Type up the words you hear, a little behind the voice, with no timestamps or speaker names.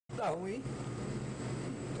tá ruim?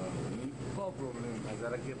 Tá ruim. Qual o problema? Mas já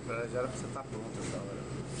era pra você estar pronto essa hora.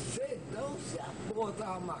 Sei não se a porra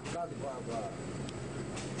tava marcado pra...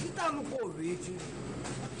 Se tá no convite,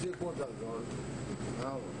 não sei quantas horas.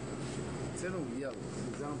 Não, você não ia, Lu.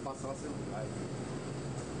 Se quiser não passar lá, você não vai.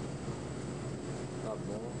 Tá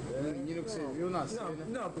bom. O menino que você viu nascer, não, né?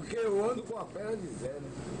 não, porque eu ando com a perna de Zé, né?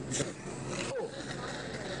 Pô.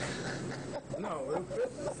 Não, eu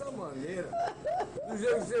penso dessa maneira. Do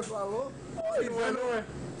jeito que você falou,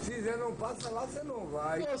 se Zé não passa lá, você não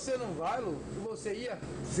vai. Você não vai, Lu? E você ia?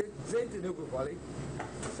 Você entendeu o que eu falei?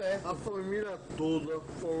 Certo. A família toda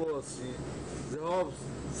falou assim, Zé Robson,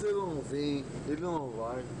 você não vem, ele não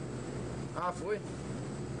vai. Ah, foi?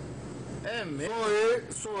 É mesmo?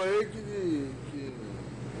 Só ele que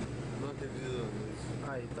não acredita nisso.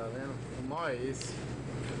 Aí, tá vendo? O mal é esse.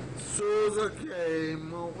 Souza, que é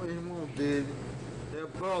irmão dele, é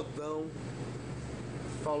Brodão.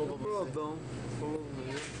 Falou É pra você. Brodão, falou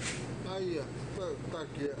comigo. Aí, ó, tá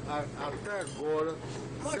aqui, até agora.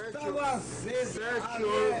 Mas tava cedo, 7 ali,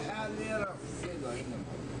 horas. ali era cedo ainda, mano.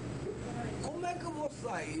 Como é que eu vou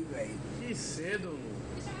sair, velho? Que cedo, Lu.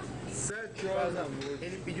 7 horas da noite.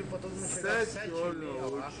 Ele pediu pra todo mundo chegar às 7 horas da 7h30 lá.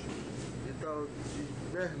 noite. Ele tava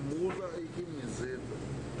de bermuda e camiseta.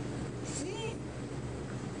 Sim.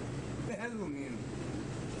 Resumindo,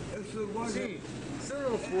 eu sou igual Sim, se não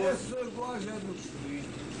eu fosse. sou igual a Jesus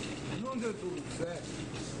Cristo. Não deu tudo certo.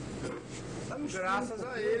 Tá me Graças explicando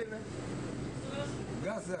a por quê? ele, né?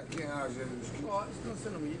 Graças a quem? A Jesus Cristo. Pode, senão você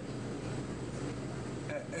não ia.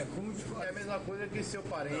 É como te É falar. a mesma coisa que seu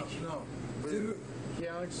parente, Não. Você viu? que é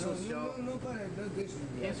antissocial. Não, peraí, deixa eu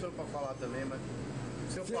Quem ver. sou eu pra falar também, mas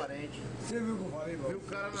seu Você- parente. Você viu o que eu falei, Viu o mano?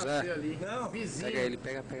 cara Zé. nascer ali. Não. Vizinho. Pega ele,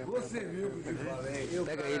 pega. Você viu o que eu te falei? E o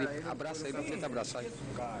Pega cara, ele, abraça ele, tenta abraçar ele.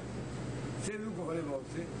 Cara, você viu o que eu falei pra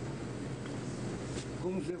você?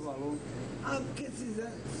 Como você falou? Ah, porque se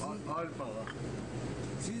Zé... Olha pra lá.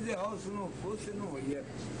 Se Zé Robson não fosse, você não ia.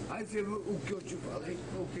 Aí você viu o que eu te falei?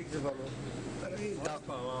 O que você falou? Peraí, Tá,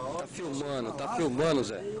 Pra lá, ó. tá filmando,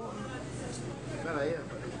 Zé. Pera aí,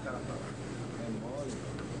 rapaz, deixa o cara falar. É mole.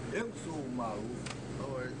 Eu que sou o maluco.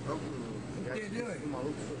 Olha, Entendeu? O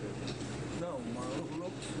maluco sou eu. Não, o maluco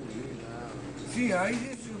louco sou eu. Sim, aí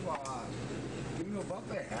deixa eu falar. Que meu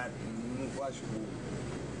papo é rápido, não faz fogo.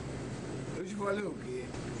 Eu te falei o quê?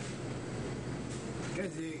 Quer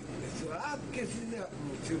dizer, porque se Zé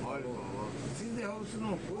falou, se Zé Robson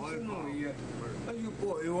não fosse, eu não ia. Mas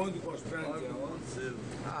pô, eu ando com as pernas de Zé Robson.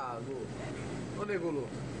 Ah, Lu. Ô, Nego, Lu.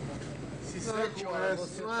 Se Não 7 horas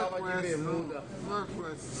você tava de bermuda. Não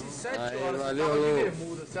conhece, Se não. 7 Aí, horas você valeu, tava de Lu.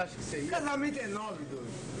 bermuda, você acha que você ia? Casamento é 9,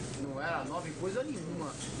 doido. Não era 9 coisa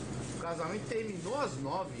nenhuma. O casamento terminou às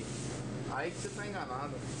 9. Aí que você tá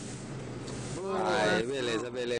enganado. Aí, beleza.